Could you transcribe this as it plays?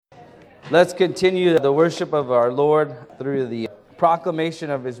Let's continue the worship of our Lord through the proclamation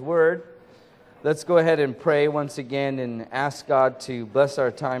of His Word. Let's go ahead and pray once again and ask God to bless our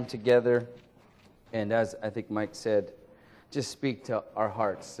time together. And as I think Mike said, just speak to our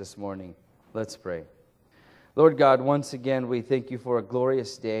hearts this morning. Let's pray. Lord God, once again, we thank you for a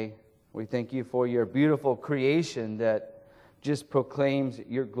glorious day. We thank you for your beautiful creation that just proclaims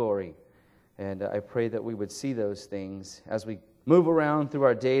your glory. And I pray that we would see those things as we move around through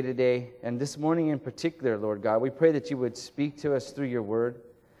our day to day. And this morning in particular, Lord God, we pray that you would speak to us through your word,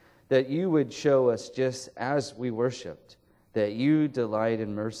 that you would show us just as we worshiped, that you delight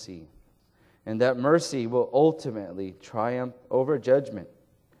in mercy, and that mercy will ultimately triumph over judgment.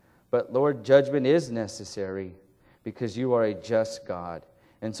 But Lord, judgment is necessary because you are a just God.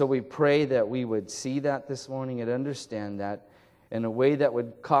 And so we pray that we would see that this morning and understand that in a way that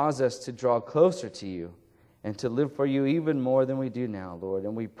would cause us to draw closer to you and to live for you even more than we do now, Lord.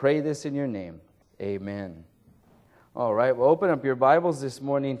 And we pray this in your name. Amen. All right, well, open up your Bibles this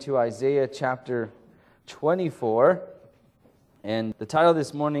morning to Isaiah chapter 24. And the title of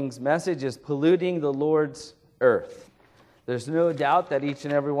this morning's message is Polluting the Lord's Earth. There's no doubt that each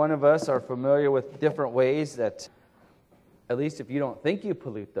and every one of us are familiar with different ways that, at least if you don't think you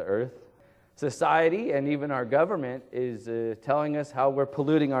pollute the earth, society and even our government is telling us how we're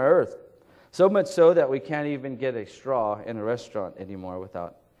polluting our earth. So much so that we can't even get a straw in a restaurant anymore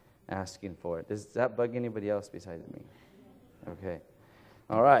without asking for it. Does that bug anybody else besides me? Okay.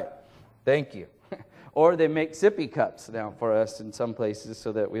 All right. Thank you. Or they make sippy cups now for us in some places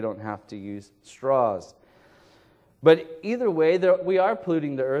so that we don't have to use straws. But either way, we are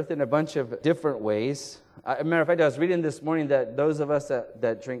polluting the earth in a bunch of different ways. As a matter of fact, I was reading this morning that those of us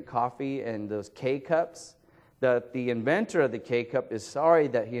that drink coffee and those K-cups, that the inventor of the K-cup is sorry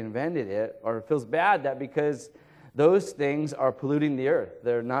that he invented it, or feels bad that because those things are polluting the earth.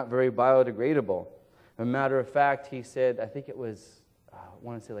 They're not very biodegradable. As a matter of fact, he said, I think it was, I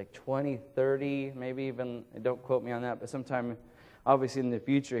want to say like 2030, maybe even, don't quote me on that, but sometime obviously in the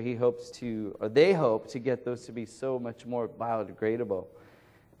future they hope to get those to be so much more biodegradable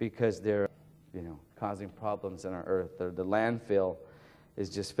because they're, causing problems in our earth. The landfill is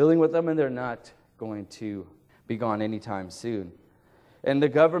just filling with them and they're not going to be gone anytime soon. And the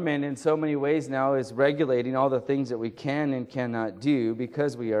government in so many ways now is regulating all the things that we can and cannot do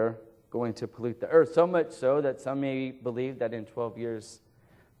because we are going to pollute the earth. So much so that some may believe that in 12 years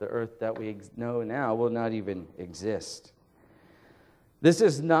the earth that we know now will not even exist. This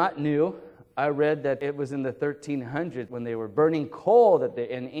is not new. I read that it was in the 1300s when they were burning coal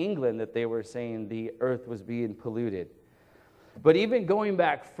in England that they were saying the earth was being polluted. But even going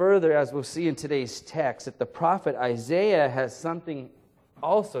back further, as we'll see in today's text, that the prophet Isaiah has something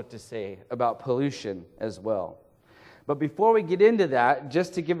also to say about pollution as well. But before we get into that,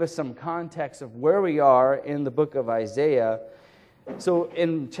 just to give us some context of where we are in the book of Isaiah, so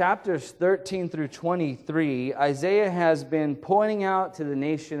in chapters 13 through 23, Isaiah has been pointing out to the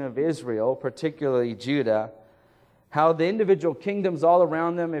nation of Israel, particularly Judah, how the individual kingdoms all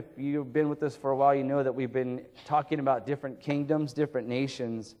around them, if you've been with us for a while, you know that we've been talking about different kingdoms, different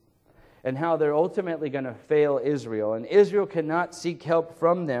nations, and how they're ultimately going to fail Israel. And Israel cannot seek help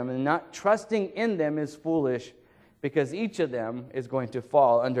from them, and not trusting in them is foolish, because each of them is going to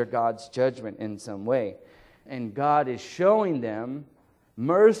fall under God's judgment in some way. And God is showing them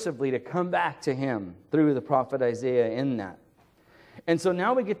mercifully to come back to Him through the prophet Isaiah in that. And so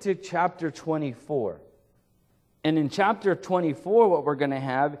now we get to chapter 24. And in chapter 24, what we're going to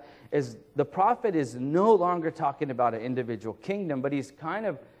have is the prophet is no longer talking about an individual kingdom, but he's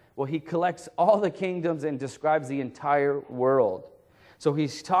he collects all the kingdoms and describes the entire world. So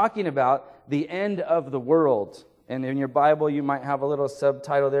he's talking about the end of the world. And in your Bible, you might have a little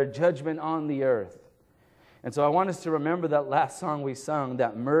subtitle there, Judgment on the Earth. And so I want us to remember that last song we sung,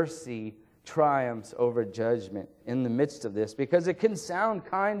 that mercy triumphs over judgment in the midst of this, because it can sound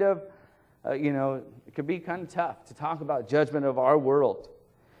kind of, it could be kind of tough to talk about judgment of our world,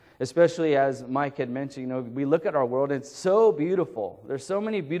 especially as Mike had mentioned, we look at our world, and it's so beautiful. There's so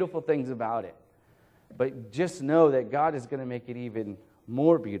many beautiful things about it. But just know that God is going to make it even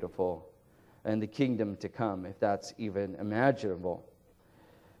more beautiful in the kingdom to come, if that's even imaginable.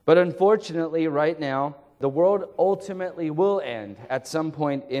 But unfortunately, right now, the world ultimately will end at some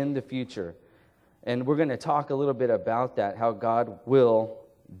point in the future. And we're going to talk a little bit about that, how God will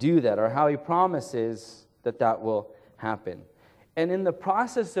do that, or how He promises that will happen. And in the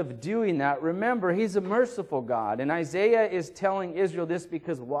process of doing that, remember, He's a merciful God. And Isaiah is telling Israel this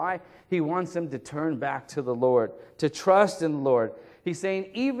because why? He wants them to turn back to the Lord, to trust in the Lord. He's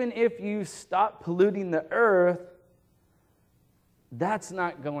saying, even if you stop polluting the earth, that's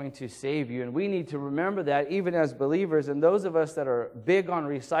not going to save you. And we need to remember that even as believers. And those of us that are big on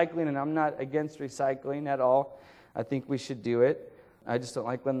recycling, and I'm not against recycling at all. I think we should do it. I just don't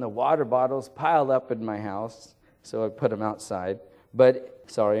like when the water bottles pile up in my house, so I put them outside. But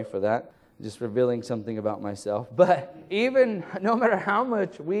sorry for that, just revealing something about myself. But even no matter how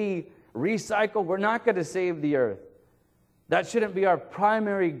much we recycle, we're not going to save the earth. That shouldn't be our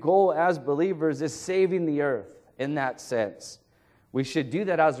primary goal as believers, is saving the earth in that sense. We should do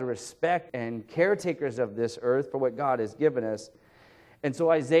that as a respect and caretakers of this earth for what God has given us. And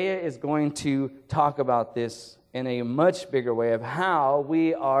so Isaiah is going to talk about this in a much bigger way of how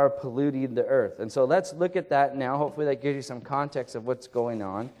we are polluting the earth. And so let's look at that now. Hopefully that gives you some context of what's going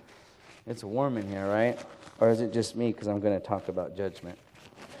on. It's warm in here, right? Or is it just me because I'm going to talk about judgment?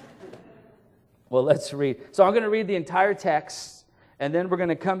 Well, let's read. So I'm going to read the entire text, and then we're going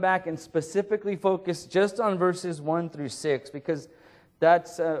to come back and specifically focus just on verses 1 through 6, because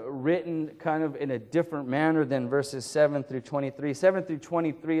that's written kind of in a different manner than verses 7 through 23. 7 through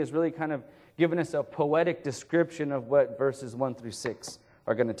 23 is really kind of giving us a poetic description of what verses 1 through 6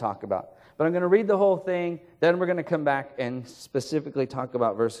 are going to talk about. But I'm going to read the whole thing, then we're going to come back and specifically talk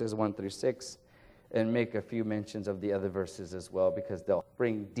about verses 1 through 6 and make a few mentions of the other verses as well, because they'll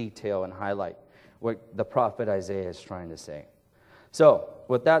bring detail and highlight what the prophet Isaiah is trying to say. So,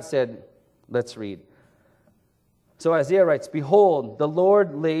 with that said, let's read. So Isaiah writes, "Behold, the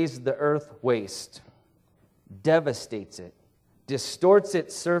Lord lays the earth waste, devastates it, distorts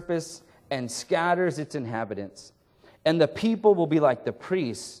its surface, and scatters its inhabitants. And the people will be like the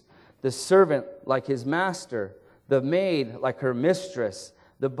priests, the servant like his master, the maid like her mistress,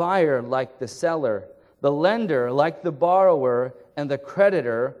 the buyer like the seller, the lender like the borrower, and the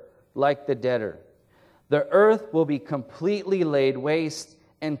creditor like the debtor. The earth will be completely laid waste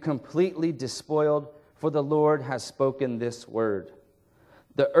and completely despoiled, for the Lord has spoken this word.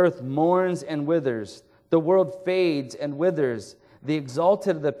 The earth mourns and withers, the world fades and withers, the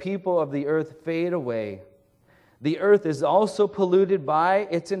exalted of the people of the earth fade away. The earth is also polluted by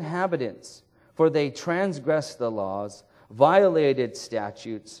its inhabitants, for they transgressed the laws, violated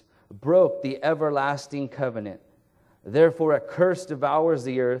statutes, broke the everlasting covenant. Therefore a curse devours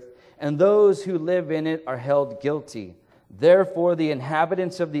the earth, and those who live in it are held guilty. Therefore the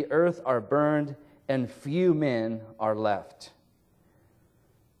inhabitants of the earth are burned, and few men are left."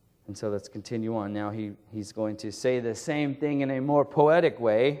 And so let's continue on. Now he's going to say the same thing in a more poetic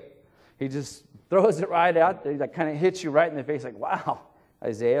way. He just throws it right out there. That kind of hits you right in the face like, wow,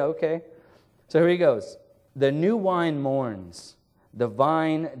 Isaiah, okay. So here he goes. "The new wine mourns, the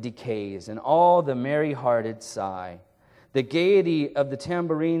vine decays, and all the merry-hearted sigh. The gaiety of the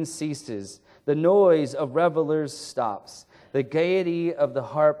tambourine ceases, the noise of revelers stops. The gaiety of the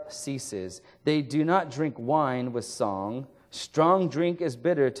harp ceases. They do not drink wine with song. Strong drink is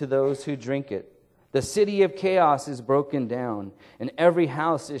bitter to those who drink it. The city of chaos is broken down, and every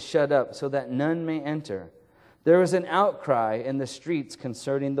house is shut up so that none may enter. There is an outcry in the streets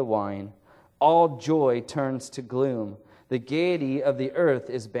concerning the wine. All joy turns to gloom. The gaiety of the earth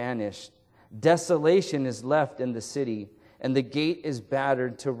is banished. Desolation is left in the city, and the gate is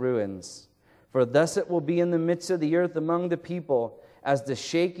battered to ruins. For thus it will be in the midst of the earth among the people, as the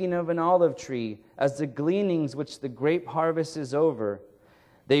shaking of an olive tree, as the gleanings which the grape harvest is over.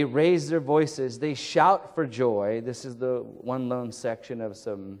 They raise their voices, they shout for joy." This is the one lone section of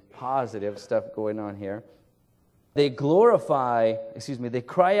some positive stuff going on here. They cry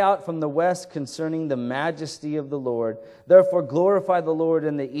out from the west concerning the majesty of the Lord. Therefore glorify the Lord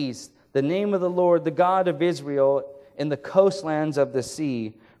in the east, the name of the Lord, the God of Israel, in the coastlands of the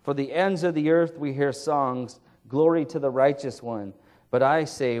sea. For the ends of the earth we hear songs, glory to the righteous one. But I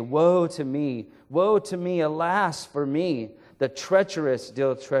say, woe to me, alas for me. The treacherous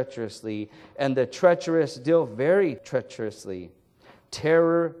deal treacherously, and the treacherous deal very treacherously.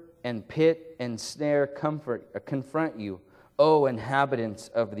 Terror and pit and snare confront you, O inhabitants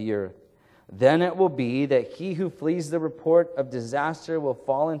of the earth. Then it will be that he who flees the report of disaster will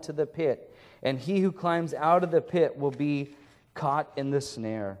fall into the pit, and he who climbs out of the pit will be caught in the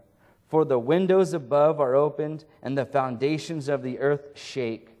snare. For the windows above are opened, and the foundations of the earth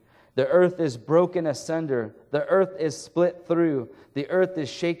shake. The earth is broken asunder. The earth is split through. The earth is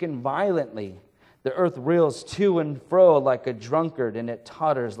shaken violently. The earth reels to and fro like a drunkard, and it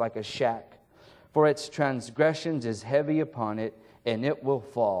totters like a shack. For its transgressions is heavy upon it, and it will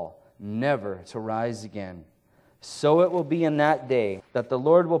fall, never to rise again. So it will be in that day that the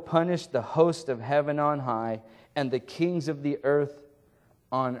Lord will punish the host of heaven on high, and the kings of the earth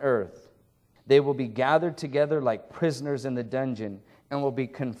on earth. They will be gathered together like prisoners in the dungeon, and will be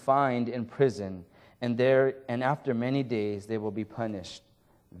confined in prison. and after many days they will be punished.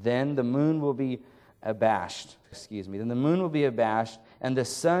 Then the moon will be abashed. Then the moon will be abashed, and the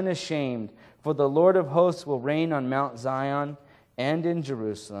sun ashamed. For the Lord of hosts will reign on Mount Zion and in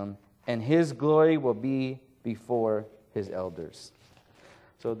Jerusalem, and his glory will be before his elders.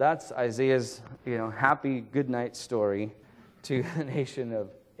 So that's Isaiah's, happy good night story to the nation of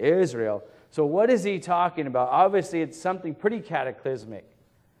Israel. So what is he talking about? Obviously, it's something pretty cataclysmic,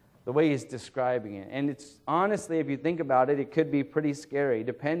 the way he's describing it. And it's honestly, if you think about it, it could be pretty scary,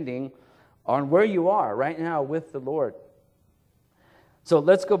 depending on where you are right now with the Lord. So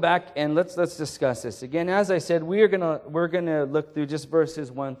let's go back and let's discuss this. Again, as I said, we're gonna look through just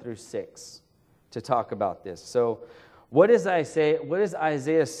verses 1 through 6 to talk about this. So what does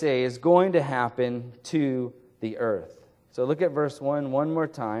Isaiah say is going to happen to the earth? So look at verse 1 one more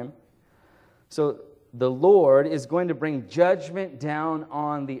time. So the Lord is going to bring judgment down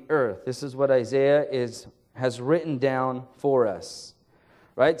on the earth. This is what Isaiah has written down for us.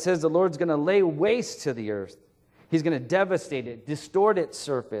 Right? It says the Lord's going to lay waste to the earth. He's going to devastate it, distort its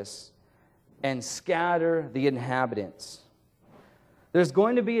surface, and scatter the inhabitants. There's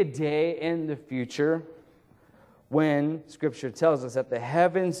going to be a day in the future when Scripture tells us that the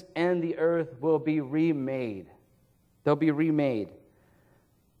heavens and the earth will be remade. They'll be remade.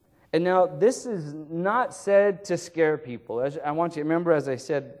 And now, this is not said to scare people. I want you to remember, as I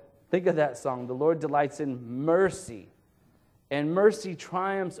said, think of that song, "The Lord delights in mercy, and mercy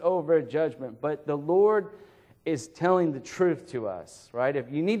triumphs over judgment." But the Lord is telling the truth to us, right?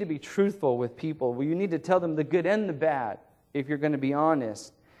 If you need to be truthful with people, well, you need to tell them the good and the bad if you're going to be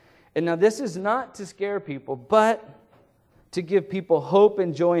honest. And now this is not to scare people, but to give people hope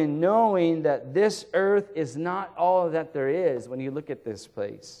and joy in knowing that this earth is not all that there is when you look at this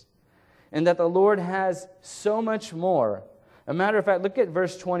place. And that the Lord has so much more. A matter of fact, look at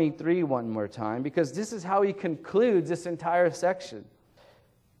verse 23 one more time, because this is how he concludes this entire section.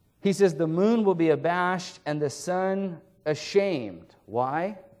 He says, the moon will be abashed and the sun ashamed.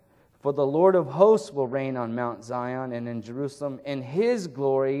 Why? For the Lord of hosts will reign on Mount Zion and in Jerusalem, and his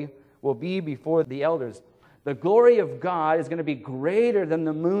glory will be before the elders. The glory of God is going to be greater than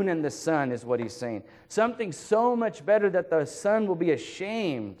the moon and the sun, is what he's saying. Something so much better that the sun will be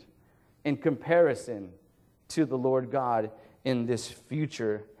ashamed in comparison to the Lord God in this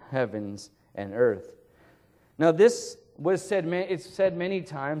future heavens and earth. Now this was said, it's said many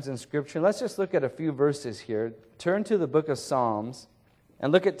times in Scripture. Let's just look at a few verses here. Turn to the book of Psalms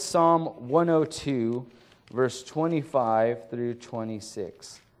and look at Psalm 102, verse 25 through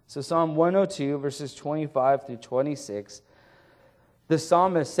 26. So Psalm 102, verses 25 through 26, the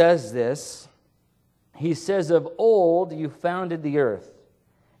psalmist says this. He says, "Of old you founded the earth,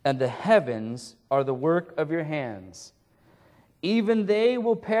 and the heavens are the work of your hands. Even they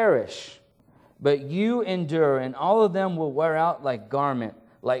will perish, but you endure, and all of them will wear out like garment.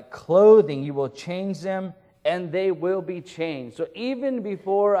 Like clothing, you will change them, and they will be changed." So even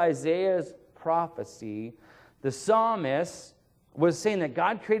before Isaiah's prophecy, the psalmist was saying that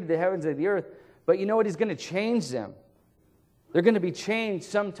God created the heavens and the earth, but you know what? He's going to change them. They're going to be changed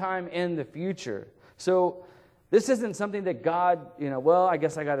sometime in the future. So this isn't something that God, well, I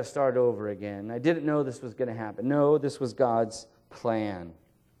guess I got to start over again. I didn't know this was going to happen. No, this was God's plan,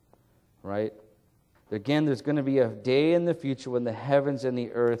 right? Again, there's going to be a day in the future when the heavens and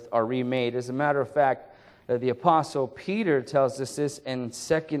the earth are remade. As a matter of fact, the Apostle Peter tells us this in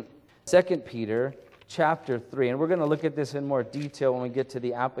 2 Peter chapter 3. And we're going to look at this in more detail when we get to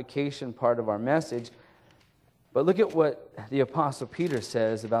the application part of our message. But look at what the Apostle Peter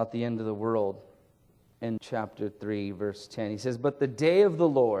says about the end of the world in chapter 3, verse 10. He says, "But the day of the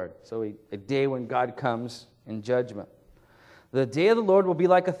Lord," so a day when God comes in judgment, "the day of the Lord will be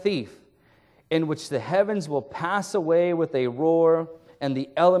like a thief, in which the heavens will pass away with a roar, and the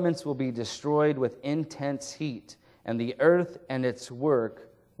elements will be destroyed with intense heat, and the earth and its work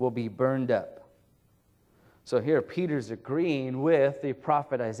will be burned up." So here Peter's agreeing with the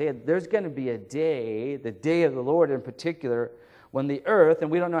prophet Isaiah. There's going to be a day, the day of the Lord in particular, when the earth,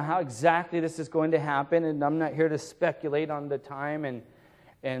 and we don't know how exactly this is going to happen, and I'm not here to speculate on the time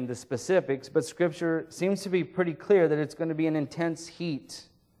and the specifics, but Scripture seems to be pretty clear that it's going to be an intense heat.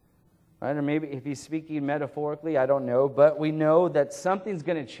 Right? Or maybe if he's speaking metaphorically, I don't know, but we know that something's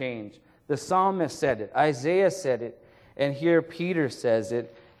going to change. The psalmist said it, Isaiah said it, and here Peter says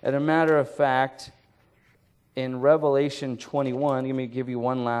it. And a matter of fact, in Revelation 21, let me give you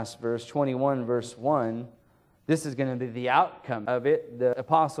one last verse, 21 verse 1, this is going to be the outcome of it. The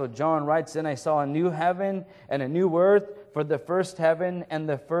Apostle John writes, "Then I saw a new heaven and a new earth, for the first heaven and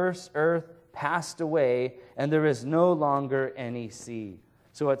the first earth passed away, and there is no longer any sea."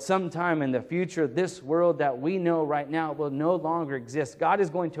 So at some time in the future, this world that we know right now will no longer exist. God is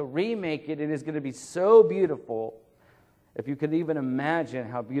going to remake it, and it's going to be so beautiful. If you could even imagine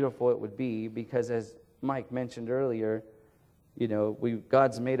how beautiful it would be, because as Mike mentioned earlier, you know,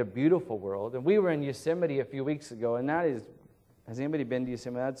 God's made a beautiful world. And we were in Yosemite a few weeks ago, and that is, has anybody been to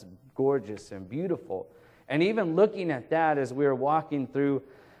Yosemite? That's gorgeous and beautiful. And even looking at that as we were walking through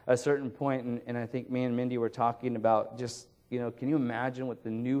a certain point, and I think me and Mindy were talking about just, you know, can you imagine what the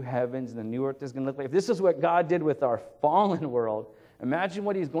new heavens and the new earth is going to look like? If this is what God did with our fallen world, imagine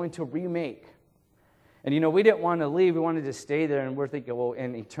what he's going to remake. And, you know, we didn't want to leave. We wanted to stay there, and we're thinking, well,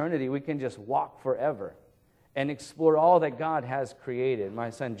 in eternity, we can just walk forever and explore all that God has created. My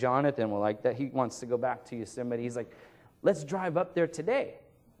son Jonathan will like that. He wants to go back to Yosemite. He's like, let's drive up there today.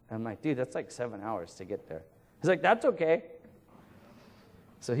 I'm like, dude, that's like 7 hours to get there. He's like, that's okay.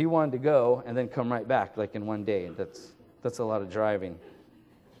 So he wanted to go and then come right back like in one day. That's a lot of driving.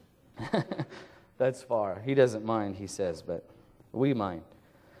 That's far. He doesn't mind, he says, but we mind.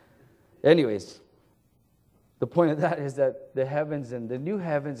 Anyways, the point of that is that the heavens and the new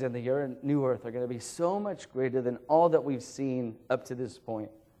heavens and the new earth are going to be so much greater than all that we've seen up to this point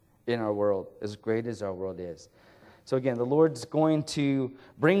in our world, as great as our world is. So again, the Lord's going to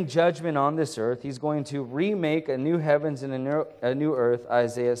bring judgment on this earth. He's going to remake a new heavens and a new earth,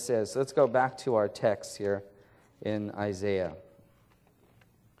 Isaiah says. So let's go back to our text here in Isaiah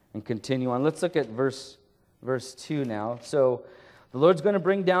and continue on. Let's look at verse 2 now. So the Lord's going to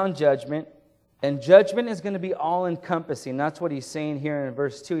bring down judgment, and judgment is going to be all-encompassing. That's what he's saying here in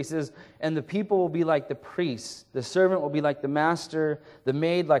verse 2. He says, and the people will be like the priest, the servant will be like the master, the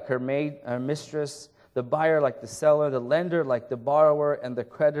maid like her mistress, the buyer like the seller, the lender like the borrower, and the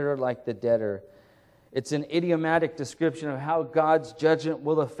creditor like the debtor. It's an idiomatic description of how God's judgment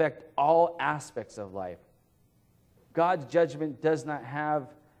will affect all aspects of life. God's judgment does not have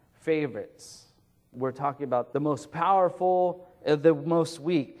favorites. We're talking about the most powerful, the most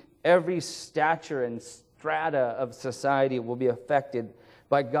weak. Every stature and strata of society will be affected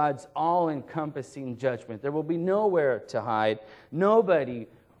by God's all-encompassing judgment. There will be nowhere to hide. Nobody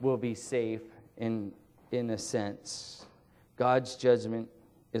will be safe in a sense. God's judgment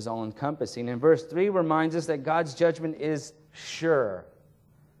is all-encompassing. And verse 3 reminds us that God's judgment is sure.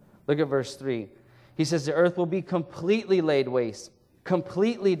 Look at verse 3. He says the earth will be completely laid waste,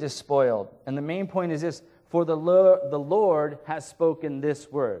 completely despoiled. And the main point is this: for the Lord has spoken this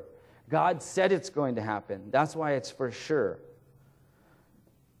word. God said it's going to happen. That's why it's for sure.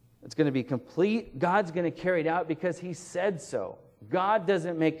 It's going to be complete. God's going to carry it out because he said so. God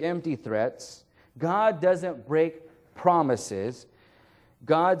doesn't make empty threats. God doesn't break promises.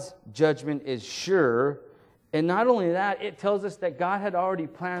 God's judgment is sure. And not only that, it tells us that God had already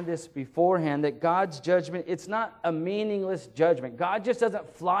planned this beforehand, that God's judgment, it's not a meaningless judgment. God just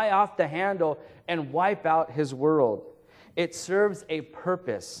doesn't fly off the handle and wipe out his world. It serves a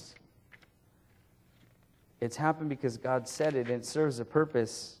purpose. It's happened because God said it, and it serves a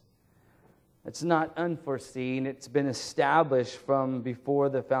purpose. It's not unforeseen. It's been established from before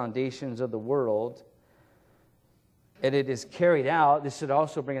the foundations of the world. And it is carried out. This should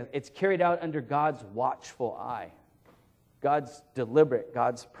also bring us, it's carried out under God's watchful eye. God's deliberate.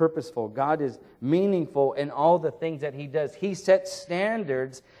 God's purposeful. God is meaningful in all the things that he does. He sets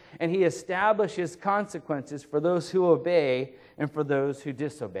standards, and he establishes consequences for those who obey and for those who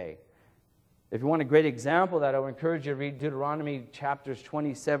disobey. If you want a great example of that, I would encourage you to read Deuteronomy chapters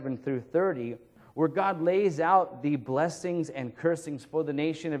 27 through 30, where God lays out the blessings and cursings for the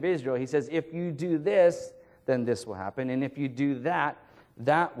nation of Israel. He says, if you do this, then this will happen. And if you do that,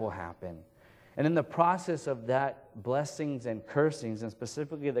 that will happen. And in the process of that blessings and cursings, and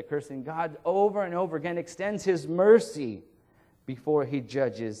specifically the cursing, God over and over again extends his mercy before he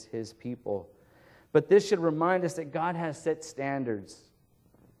judges his people. But this should remind us that God has set standards.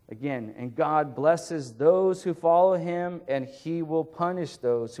 Again, and God blesses those who follow him, and he will punish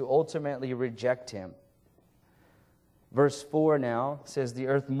those who ultimately reject him. Verse 4 now says, the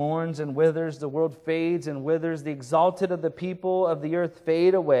earth mourns and withers, the world fades and withers, the exalted of the people of the earth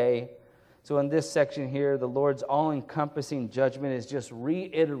fade away. So in this section here, the Lord's all-encompassing judgment is just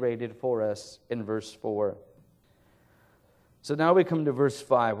reiterated for us in verse 4. So now we come to verse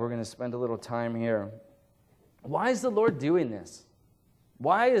 5. We're going to spend a little time here. Why is the Lord doing this?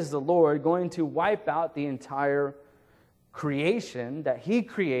 Why is the Lord going to wipe out the entire creation that he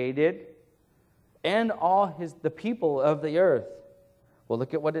created and all the people of the earth? Well,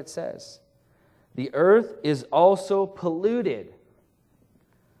 look at what it says. The earth is also polluted.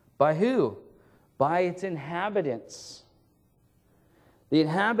 By who? By its inhabitants. The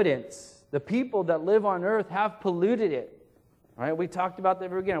inhabitants, the people that live on earth, have polluted it. All right, we talked about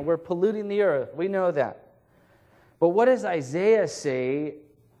that again. We're polluting the earth. We know that. But what does Isaiah say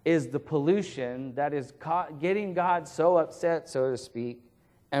is the pollution that is getting God so upset, so to speak,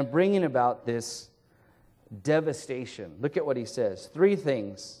 and bringing about this devastation? Look at what he says. 3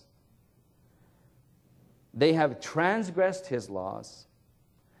 things. They have transgressed his laws.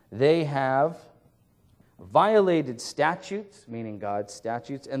 They have violated statutes, meaning God's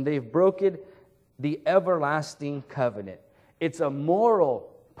statutes, and they've broken the everlasting covenant. It's a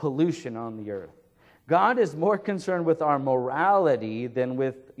moral pollution on the earth. God is more concerned with our morality than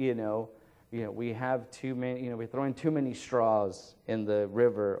with, we have too many, we're throwing too many straws in the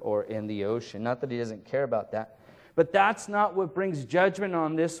river or in the ocean. Not that he doesn't care about that. But that's not what brings judgment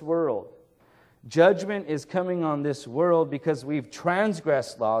on this world. Judgment is coming on this world because we've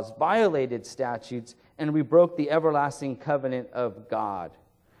transgressed laws, violated statutes, and we broke the everlasting covenant of God.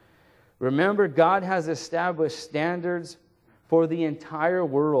 Remember, God has established standards for the entire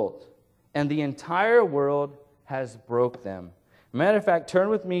world, and the entire world has broke them. Matter of fact, turn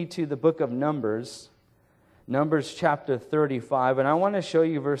with me to the book of Numbers, Numbers chapter 35, and I want to show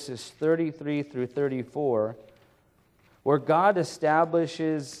you verses 33 through 34, where God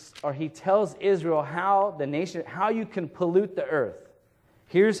establishes, or he tells Israel how you can pollute the earth.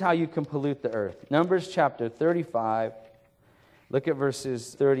 Here's how you can pollute the earth. Numbers chapter 35, look at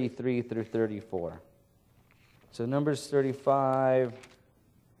verses 33 through 34. So Numbers 35,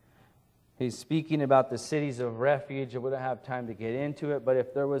 he's speaking about the cities of refuge. We don't have time to get into it, but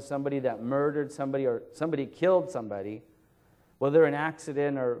if there was somebody that murdered somebody or somebody killed somebody, whether an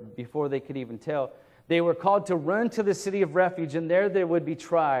accident or before they could even tell, they were called to run to the city of refuge, and there they would be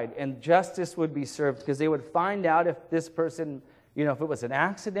tried, and justice would be served, because they would find out if this person, if it was an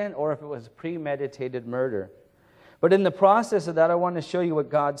accident or if it was premeditated murder. But in the process of that, I want to show you what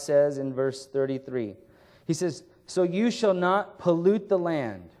God says in verse 33. He says, "So you shall not pollute the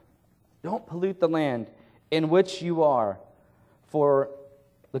land." Don't pollute the land in which you are. For,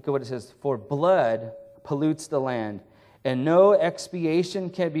 look at what it says, "For blood pollutes the land, and no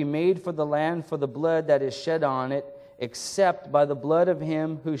expiation can be made for the land for the blood that is shed on it, except by the blood of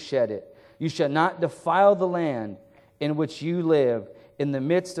him who shed it. You shall not defile the land in which you live, in the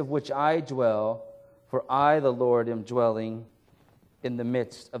midst of which I dwell, for I, the Lord, am dwelling in the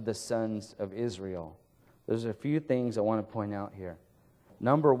midst of the sons of Israel." There's a few things I want to point out here.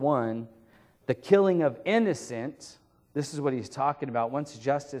 Number one, the killing of innocent. This is what he's talking about once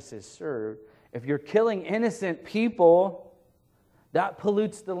justice is served. If you're killing innocent people, that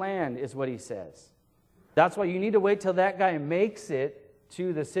pollutes the land, is what he says. That's why you need to wait till that guy makes it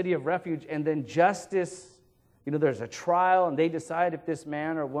to the city of refuge, and then justice, there's a trial, and they decide if this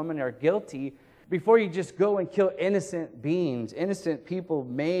man or woman are guilty, before you just go and kill innocent beings, innocent people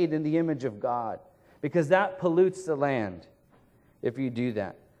made in the image of God, because that pollutes the land if you do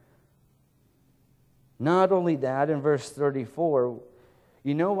that. Not only that, in verse 34,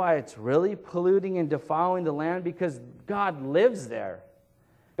 you know why it's really polluting and defiling the land? Because God lives there.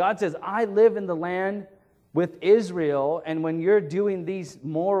 God says, I live in the land with Israel, and when you're doing these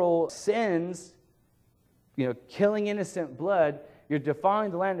moral sins, killing innocent blood, you're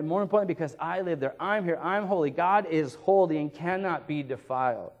defiling the land, and more importantly, because I live there, I'm here, I'm holy. God is holy and cannot be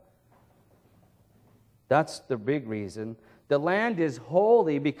defiled. That's the big reason. The land is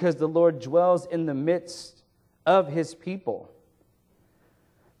holy because the Lord dwells in the midst of his people.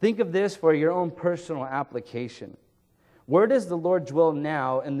 Think of this for your own personal application. Where does the Lord dwell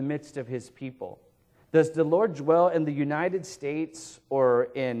now in the midst of his people? Does the Lord dwell in the United States or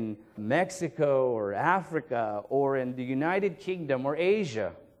in Mexico or Africa or in the United Kingdom or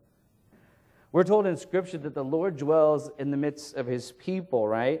Asia? We're told in Scripture that the Lord dwells in the midst of his people,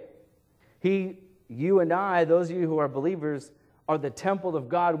 right? You and I, those of you who are believers, are the temple of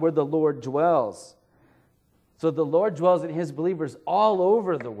God where the Lord dwells. So the Lord dwells in his believers all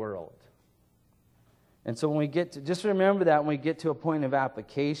over the world. And so when we get to, just remember that when we get to a point of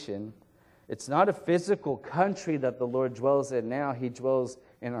application, it's not a physical country that the Lord dwells in now. He dwells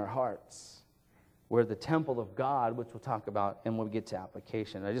in our hearts. We're the temple of God, which we'll talk about and when we get to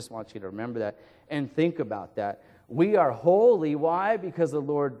application. I just want you to remember that and think about that. We are holy. Why? Because the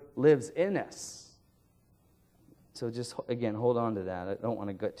Lord lives in us. So just, again, hold on to that. I don't want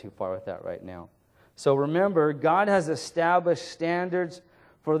to get too far with that right now. So remember, God has established standards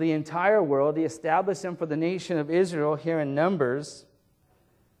for the entire world. He established them for the nation of Israel here in Numbers.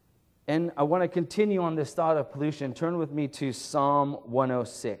 And I want to continue on this thought of pollution. Turn with me to Psalm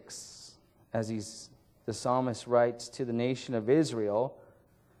 106, as the psalmist writes to the nation of Israel.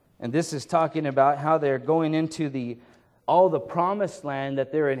 And this is talking about how they're going into all the promised land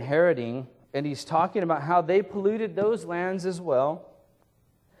that they're inheriting and he's talking about how they polluted those lands as well.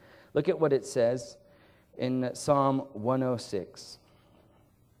 Look at what it says in Psalm 106,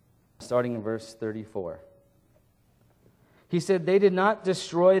 starting in verse 34. He said, they did not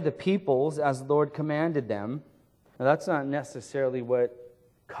destroy the peoples as the Lord commanded them. Now, that's not necessarily what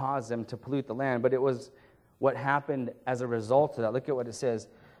caused them to pollute the land, but it was what happened as a result of that. Look at what it says.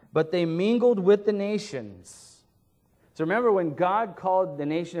 But they mingled with the nations. So remember, when God called the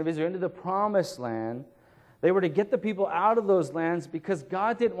nation of Israel into the promised land, they were to get the people out of those lands because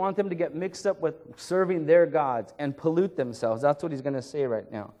God didn't want them to get mixed up with serving their gods and pollute themselves. That's what he's going to say right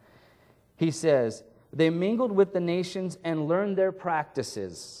now. He says, they mingled with the nations and learned their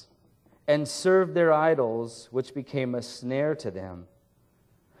practices and served their idols, which became a snare to them.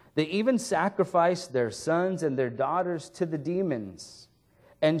 They even sacrificed their sons and their daughters to the demons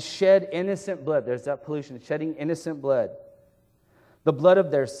and shed innocent blood. There's that pollution, shedding innocent blood. The blood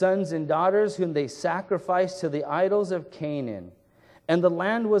of their sons and daughters whom they sacrificed to the idols of Canaan. And the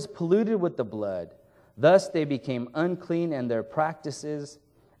land was polluted with the blood. Thus they became unclean in their practices,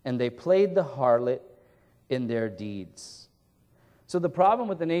 and they played the harlot in their deeds. So the problem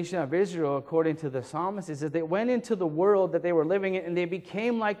with the nation of Israel, according to the psalmist, is that they went into the world that they were living in and they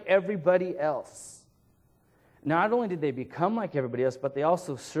became like everybody else. Not only did they become like everybody else, but they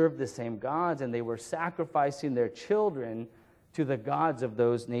also served the same gods, and they were sacrificing their children to the gods of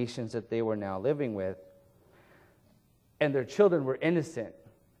those nations that they were now living with. And their children were innocent.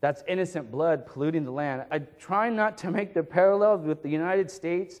 That's innocent blood polluting the land. I try not to make the parallels with the United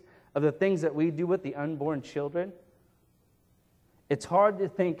States of the things that we do with the unborn children. It's hard to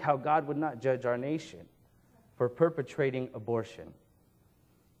think how God would not judge our nation for perpetrating abortion.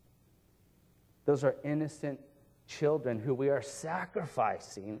 Those are innocent children who we are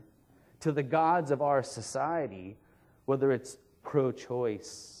sacrificing to the gods of our society, whether it's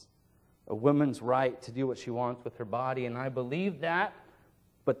pro-choice, a woman's right to do what she wants with her body, and I believe that,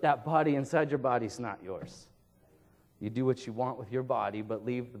 but that body inside your body is not yours. You do what you want with your body, but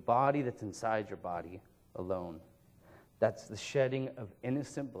leave the body that's inside your body alone. That's the shedding of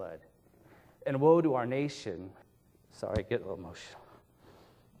innocent blood. And woe to our nation. Sorry, I get a little emotional.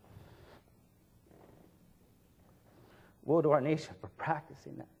 Woe to our nation for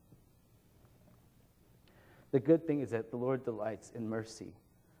practicing that. The good thing is that the Lord delights in mercy.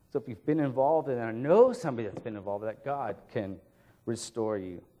 So if you've been involved in it, I know somebody that's been involved in that, God can restore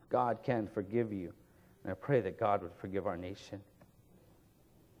you. God can forgive you. And I pray that God would forgive our nation.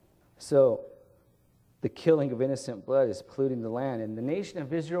 So the killing of innocent blood is polluting the land. And the nation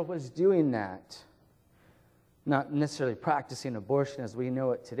of Israel was doing that. Not necessarily practicing abortion as we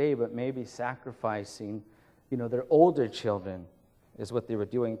know it today, but maybe sacrificing, their older children is what they were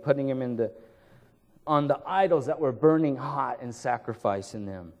doing, putting them on the idols that were burning hot and sacrificing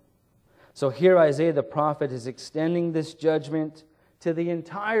them. So here Isaiah the prophet is extending this judgment to the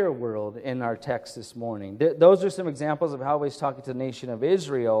entire world in our text this morning. Those are some examples of how he's talking to the nation of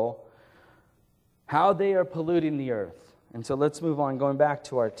Israel, how they are polluting the earth. And so let's move on, going back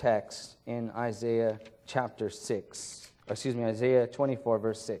to our text in Isaiah chapter 6. Isaiah 24,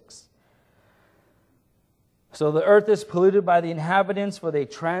 verse 6. So the earth is polluted by the inhabitants, for they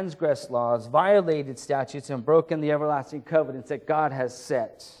transgressed laws, violated statutes, and broken the everlasting covenants that God has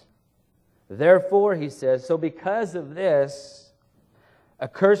set. Therefore, he says, so because of this, a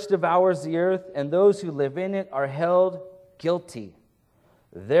curse devours the earth, and those who live in it are held guilty.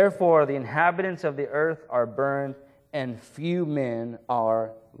 Therefore, the inhabitants of the earth are burned, and few men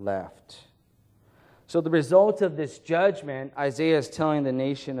are left. So the result of this judgment, Isaiah is telling the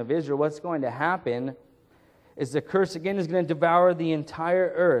nation of Israel what's going to happen is the curse again is going to devour the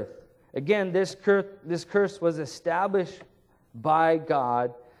entire earth. Again, this curse was established by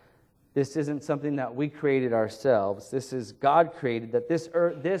God. This isn't something that we created ourselves. This is God created, that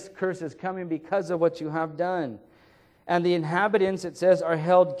this curse is coming because of what you have done. And the inhabitants, it says, are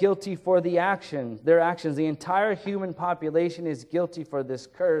held guilty for their actions. The entire human population is guilty for this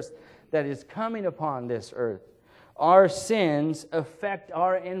curse that is coming upon this earth. Our sins affect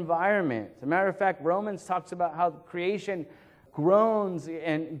our environment. As a matter of fact, Romans talks about how creation groans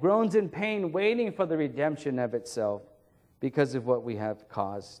in pain, waiting for the redemption of itself because of what we have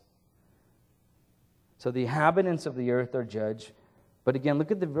caused. So the inhabitants of the earth are judged. But again, look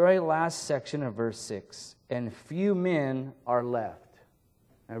at the very last section of verse 6. And few men are left.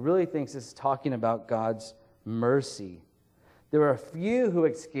 I really think this is talking about God's mercy. There are few who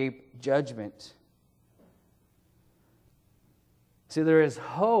escape judgment. See, there is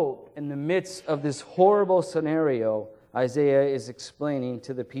hope in the midst of this horrible scenario Isaiah is explaining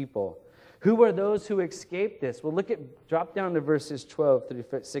to the people. Who are those who escape this? Well, drop down to verses 12 through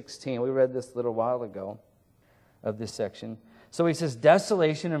 16. We read this a little while ago of this section. So he says,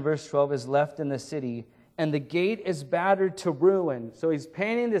 desolation in verse 12 is left in the city, and the gate is battered to ruin. So he's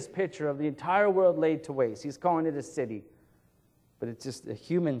painting this picture of the entire world laid to waste. He's calling it a city, but it's just a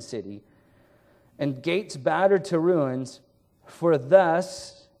human city. And gates battered to ruins, for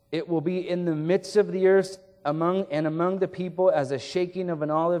thus it will be in the midst of the earth among the people as a shaking of an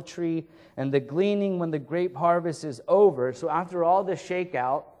olive tree and the gleaning when the grape harvest is over. So after all the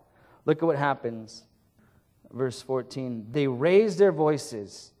shakeout, look at what happens. Verse 14, they raise their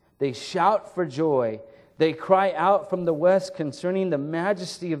voices, they shout for joy, they cry out from the west concerning the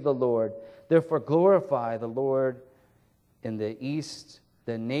majesty of the Lord. Therefore glorify the Lord in the east,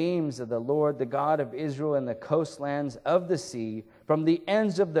 the names of the Lord, the God of Israel, in the coastlands of the sea. From the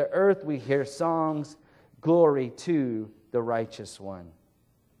ends of the earth we hear songs, glory to the righteous one.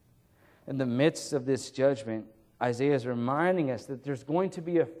 In the midst of this judgment, Isaiah is reminding us that there's going to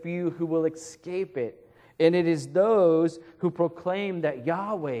be a few who will escape it. And it is those who proclaim that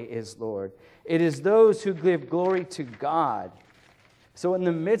Yahweh is Lord. It is those who give glory to God. So in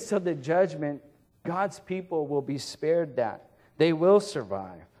the midst of the judgment, God's people will be spared that. They will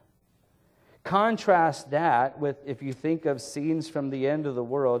survive. Contrast that with, if you think of scenes from the end of the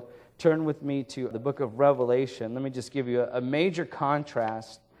world, turn with me to the book of Revelation. Let me just give you a major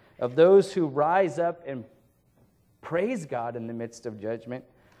contrast of those who rise up and praise God in the midst of judgment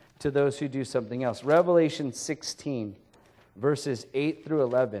to those who do something else. Revelation 16, verses 8 through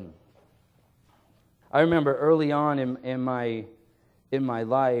 11. I remember early on in my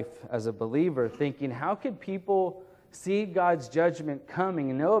life as a believer thinking, how could people see God's judgment coming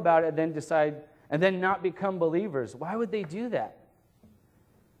and know about it and then decide and then not become believers? Why would they do that?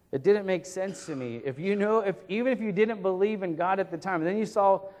 It didn't make sense to me. Even if you didn't believe in God at the time, and then you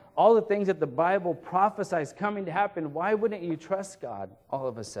saw all the things that the Bible prophesies coming to happen, why wouldn't you trust God all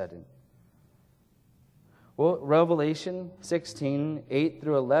of a sudden? Well, Revelation 16, 8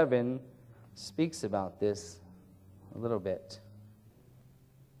 through 11 speaks about this a little bit.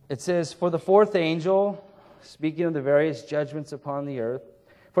 It says, for the fourth angel, speaking of the various judgments upon the earth,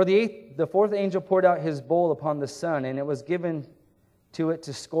 the fourth angel poured out his bowl upon the sun, and it was given to it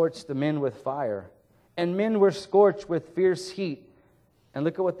to scorch the men with fire. And men were scorched with fierce heat. And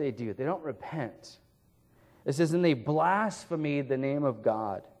look at what they do. They don't repent. It says, and they blasphemed the name of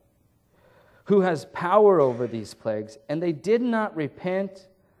God, who has power over these plagues. And they did not repent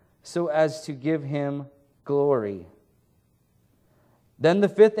so as to give him glory. Then the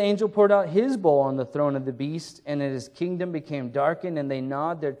fifth angel poured out his bowl on the throne of the beast, and his kingdom became darkened, and they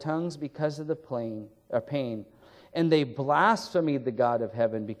gnawed their tongues because of the pain. And they blasphemed the God of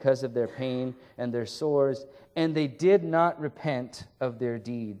heaven because of their pain and their sores, and they did not repent of their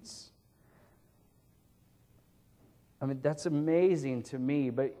deeds. I mean, that's amazing to me,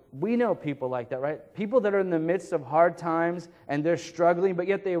 but we know people like that, right? People that are in the midst of hard times and they're struggling, but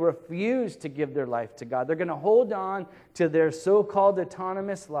yet they refuse to give their life to God. They're going to hold on to their so-called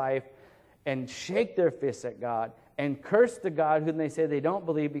autonomous life and shake their fists at God and curse the God whom they say they don't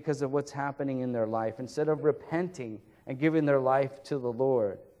believe because of what's happening in their life, instead of repenting and giving their life to the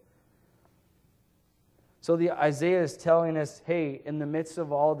Lord. So Isaiah is telling us, hey, in the midst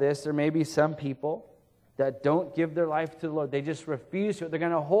of all this, there may be some people that don't give their life to the Lord. They just refuse to. They're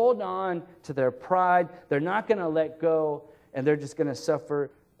going to hold on to their pride. They're not going to let go, and they're just going to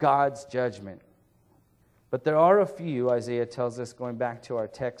suffer God's judgment. But there are a few, Isaiah tells us, going back to our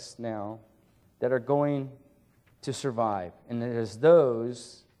text now, that are going to survive. And it is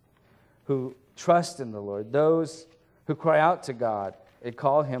those who trust in the Lord, those who cry out to God and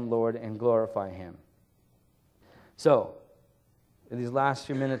call him Lord and glorify him. So, in these last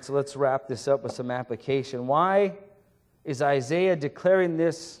few minutes, let's wrap this up with some application. Why is Isaiah declaring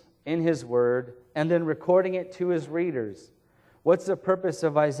this in his word and then recording it to his readers? What's the purpose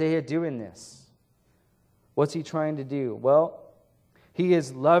of Isaiah doing this? What's he trying to do? Well, he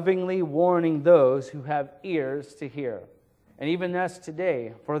is lovingly warning those who have ears to hear. And even us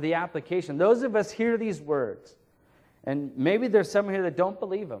today, for the application. Those of us hear these words, and maybe there's some here that don't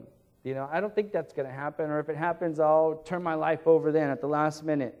believe them. You know, I don't think that's going to happen, or if it happens, I'll turn my life over then at the last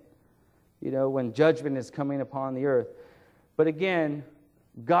minute, you know, when judgment is coming upon the earth. But again,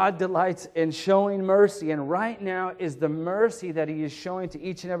 God delights in showing mercy, and right now is the mercy that he is showing to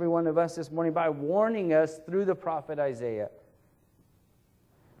each and every one of us this morning by warning us through the prophet Isaiah.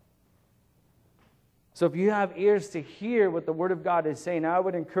 So if you have ears to hear what the Word of God is saying, I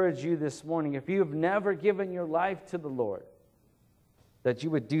would encourage you this morning, if you have never given your life to the Lord, that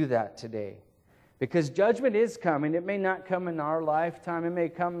you would do that today. Because judgment is coming. It may not come in our lifetime. It may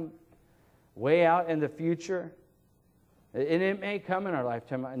come way out in the future. And it may come in our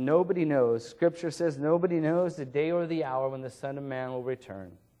lifetime. Nobody knows. Scripture says nobody knows the day or the hour when the Son of Man will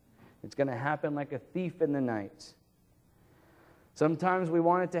return. It's going to happen like a thief in the night. Sometimes we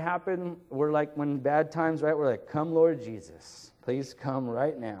want it to happen. We're like when bad times, right? We're like, come Lord Jesus. Please come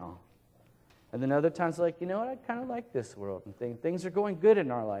right now. And then other times like, you know what? I kind of like this world. And things are going good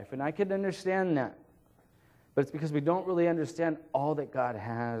in our life. And I can understand that. But it's because we don't really understand all that God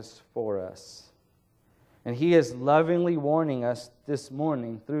has for us. And He is lovingly warning us this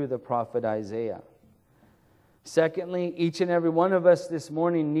morning through the prophet Isaiah. Secondly, each and every one of us this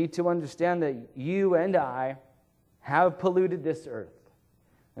morning need to understand that you and I have polluted this earth.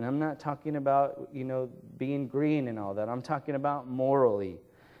 And I'm not talking about, being green and all that. I'm talking about morally.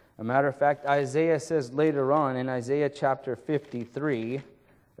 A matter of fact, Isaiah says later on in Isaiah chapter 53,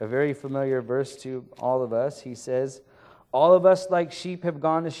 a very familiar verse to all of us, he says, all of us like sheep have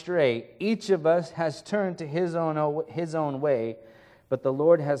gone astray. Each of us has turned to his own way, but the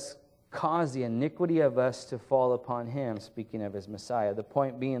Lord has caused the iniquity of us to fall upon Him, speaking of His Messiah. The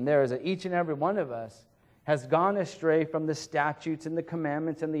point being there is that each and every one of us has gone astray from the statutes and the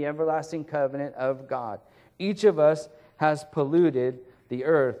commandments and the everlasting covenant of God. Each of us has polluted the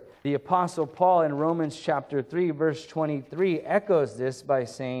earth. The Apostle Paul in Romans chapter 3, verse 23 echoes this by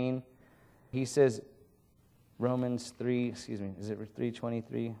saying, he says, Romans 3, is it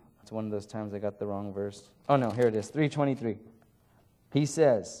 3:23? It's one of those times I got the wrong verse. Oh no, here it is, 3:23. He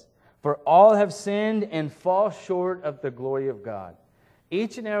says, for all have sinned and fall short of the glory of God.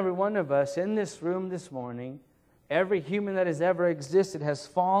 Each and every one of us in this room this morning, every human that has ever existed has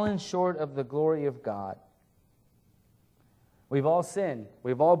fallen short of the glory of God. We've all sinned.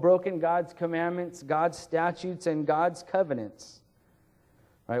 We've all broken God's commandments, God's statutes, and God's covenants.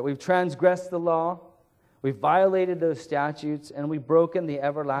 Right? We've transgressed the law. We've violated those statutes, and we've broken the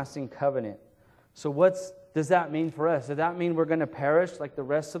everlasting covenant. So what does that mean for us? Does that mean we're going to perish like the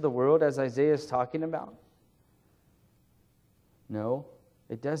rest of the world, as Isaiah is talking about? No,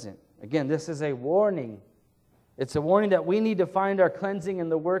 it doesn't. Again, this is a warning. It's a warning that we need to find our cleansing in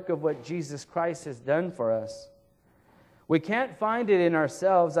the work of what Jesus Christ has done for us. We can't find it in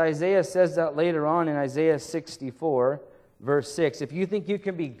ourselves. Isaiah says that later on in Isaiah 64, verse 6. If you think you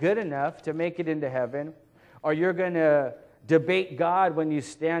can be good enough to make it into heaven, or you're going to debate God when you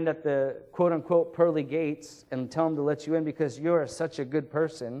stand at the quote-unquote pearly gates and tell Him to let you in because you're such a good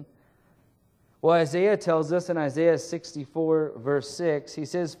person. Well, Isaiah tells us in Isaiah 64, verse 6, he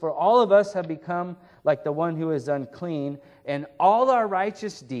says, for all of us have become like the one who is unclean, and all our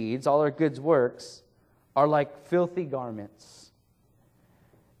righteous deeds, all our good works, are like filthy garments.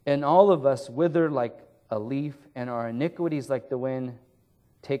 And all of us wither like a leaf, and our iniquities like the wind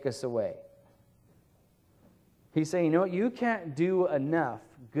take us away. He's saying, you can't do enough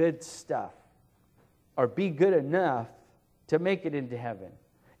good stuff or be good enough to make it into heaven.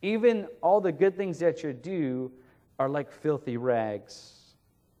 Even all the good things that you do are like filthy rags.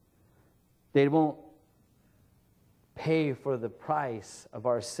 They won't pay for the price of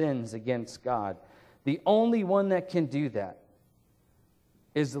our sins against God. The only one that can do that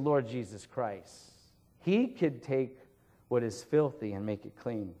is the Lord Jesus Christ. He could take what is filthy and make it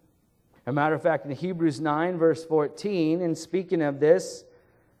clean. As a matter of fact, in Hebrews 9, verse 14, and speaking of this,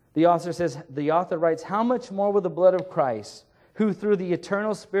 the author writes, how much more will the blood of Christ, who through the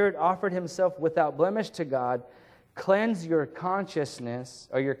eternal Spirit offered Himself without blemish to God, cleanse your consciousness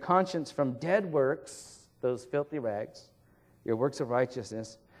or your conscience from dead works, those filthy rags, your works of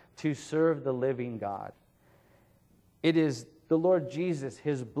righteousness, to serve the living God. It is the Lord Jesus,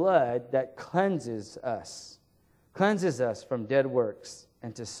 His blood, that cleanses us from dead works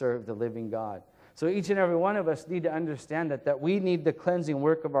and to serve the living God. So each and every one of us need to understand that we need the cleansing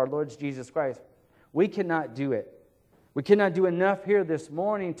work of our Lord Jesus Christ. We cannot do it. We cannot do enough here this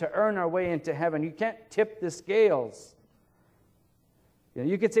morning to earn our way into heaven. You can't tip the scales.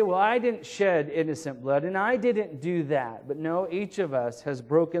 You could say, well, I didn't shed innocent blood, and I didn't do that. But no, each of us has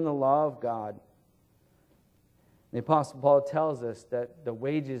broken the law of God. The Apostle Paul tells us that the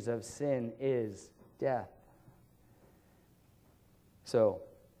wages of sin is death. So,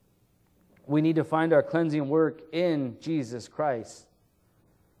 we need to find our cleansing work in Jesus Christ.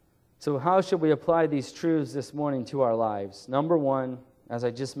 So how should we apply these truths this morning to our lives? Number one, as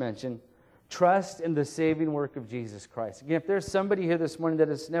I just mentioned, trust in the saving work of Jesus Christ. Again, if there's somebody here this morning that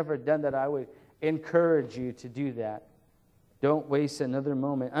has never done that, I would encourage you to do that. Don't waste another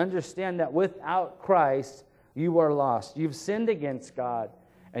moment. Understand that without Christ, you are lost. You've sinned against God,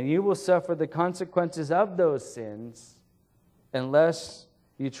 and you will suffer the consequences of those sins unless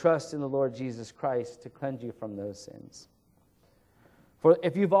you trust in the Lord Jesus Christ to cleanse you from those sins. For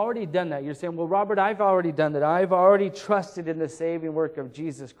if you've already done that, you're saying, well, Robert, I've already done that. I've already trusted in the saving work of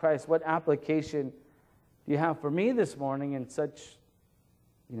Jesus Christ. What application do you have for me this morning in such,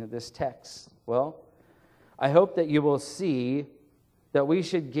 this text? Well, I hope that you will see that we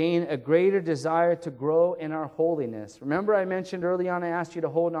should gain a greater desire to grow in our holiness. Remember I mentioned early on, I asked you to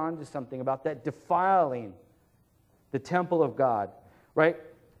hold on to something about that defiling the temple of God, right?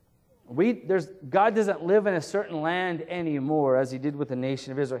 God doesn't live in a certain land anymore as he did with the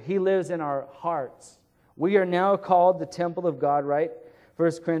nation of Israel. He lives in our hearts. We are now called the temple of God, right?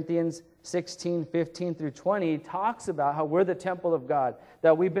 1 Corinthians 16, 15 through 20 talks about how we're the temple of God,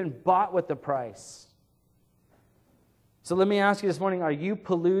 that we've been bought with the price. So let me ask you this morning, are you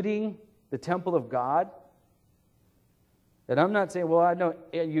polluting the temple of God? And I'm not saying, well, I know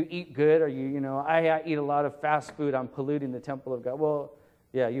you eat good, or I eat a lot of fast food, I'm polluting the temple of God. Well,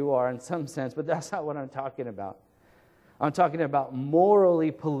 yeah, you are in some sense, but that's not what I'm talking about. I'm talking about morally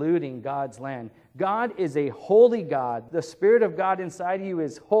polluting God's land. God is a holy God. The Spirit of God inside of you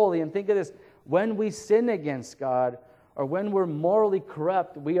is holy. And think of this, when we sin against God, or when we're morally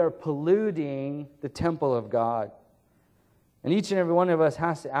corrupt, we are polluting the temple of God. And each and every one of us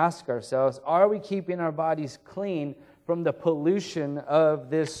has to ask ourselves, are we keeping our bodies clean from the pollution of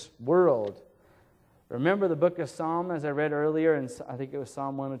this world? Remember the book of Psalm, as I read earlier, and I think it was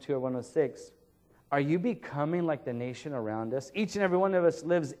Psalm 102 or 106. Are you becoming like the nation around us? Each and every one of us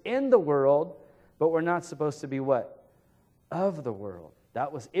lives in the world, but we're not supposed to be what? Of the world.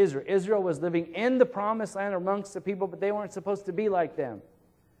 That was Israel. Israel was living in the promised land amongst the people, but they weren't supposed to be like them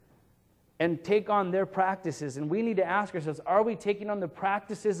and take on their practices. And we need to ask ourselves, are we taking on the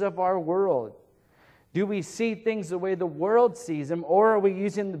practices of our world? Do we see things the way the world sees them, or are we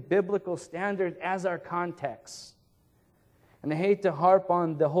using the biblical standard as our context? And I hate to harp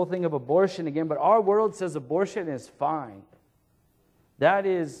on the whole thing of abortion again, but our world says abortion is fine. That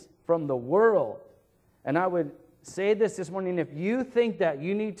is from the world. And I would say this morning, if you think that,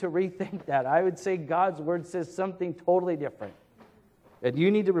 you need to rethink that. I would say God's word says something totally different. And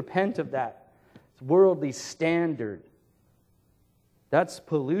you need to repent of that worldly standard. That's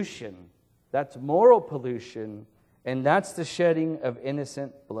pollution. That's moral pollution, and that's the shedding of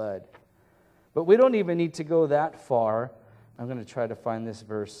innocent blood. But we don't even need to go that far. I'm going to try to find this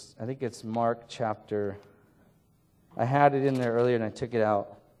verse. I think it's Mark chapter. I had it in there earlier, and I took it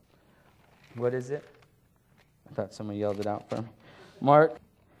out. What is it? I thought someone yelled it out for me. Mark,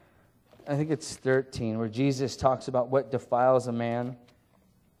 I think it's 13, where Jesus talks about what defiles a man.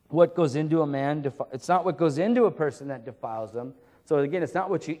 What goes into a man, it's not what goes into a person that defiles them. So again, it's not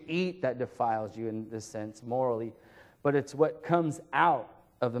what you eat that defiles you in this sense, morally, but it's what comes out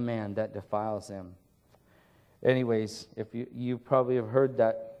of a man that defiles him. Anyways, if you probably have heard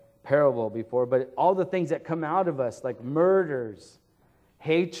that parable before, but all the things that come out of us, like murders,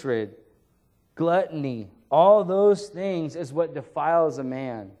 hatred, gluttony, all those things is what defiles a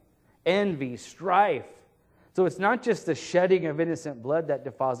man. Envy, strife. So it's not just the shedding of innocent blood that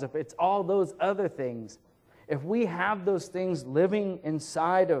defiles us, it's all those other things. If we have those things living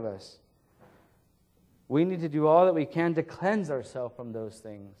inside of us, we need to do all that we can to cleanse ourselves from those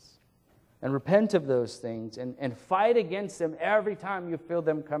things and repent of those things and fight against them every time you feel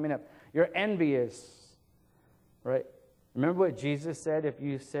them coming up. You're envious, right? Remember what Jesus said? If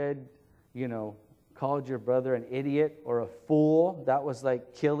you said, called your brother an idiot or a fool, that was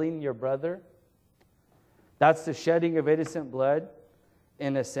like killing your brother. That's the shedding of innocent blood.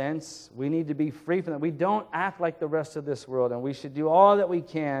 In a sense, we need to be free from that. We don't act like the rest of this world, and we should do all that we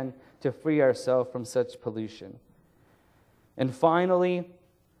can to free ourselves from such pollution. And finally,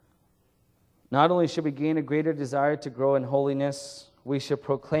 not only should we gain a greater desire to grow in holiness, we should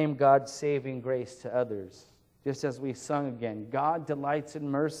proclaim God's saving grace to others. Just as we sung again, God delights in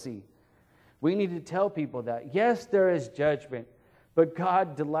mercy. We need to tell people that. Yes, there is judgment, but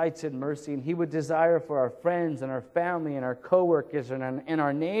God delights in mercy, and He would desire for our friends and our family and our coworkers and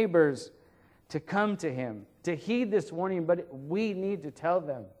our neighbors to come to Him, to heed this warning, but we need to tell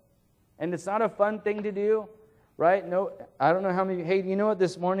them. And it's not a fun thing to do, right? No, I don't know how many, hey, you know what,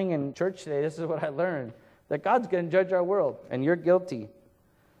 this morning in church today, this is what I learned, that God's going to judge our world, and you're guilty.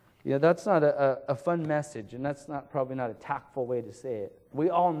 That's not a fun message, and that's probably not a tactful way to say it. We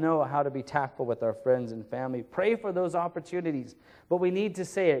all know how to be tactful with our friends and family. Pray for those opportunities, but we need to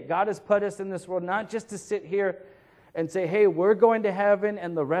say it. God has put us in this world not just to sit here and say, hey, we're going to heaven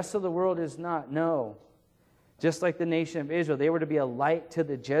and the rest of the world is not. No. Just like the nation of Israel, they were to be a light to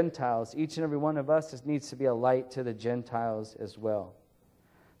the Gentiles. Each and every one of us needs to be a light to the Gentiles as well.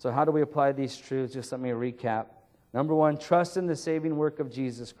 So how do we apply these truths? Just let me recap. Number one, trust in the saving work of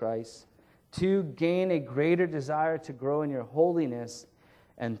Jesus Christ. 2, gain a greater desire to grow in your holiness.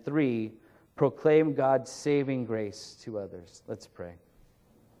 And 3, proclaim God's saving grace to others. Let's pray.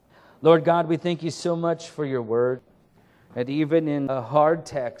 Lord God, we thank you so much for your word. And even in a hard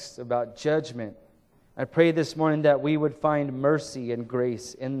text about judgment, I pray this morning that we would find mercy and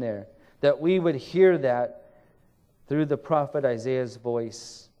grace in there. That we would hear that through the prophet Isaiah's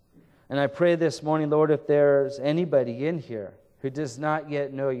voice. And I pray this morning, Lord, if there's anybody in here who does not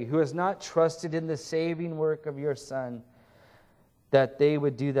yet know you, who has not trusted in the saving work of your Son, that they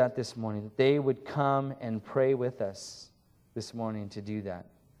would do that this morning. That they would come and pray with us this morning to do that.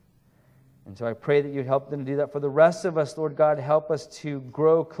 And so I pray that you'd help them do that. For the rest of us, Lord God, help us to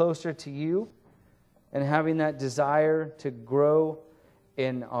grow closer to you and having that desire to grow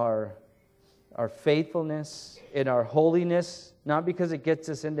in our faithfulness, in our holiness, not because it gets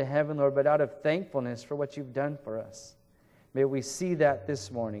us into heaven, Lord, but out of thankfulness for what you've done for us. May we see that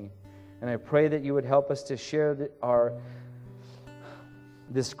this morning. And I pray that you would help us to share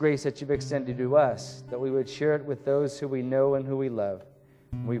this grace that you've extended to us, that we would share it with those who we know and who we love.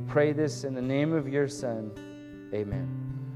 We pray this in the name of your Son. Amen.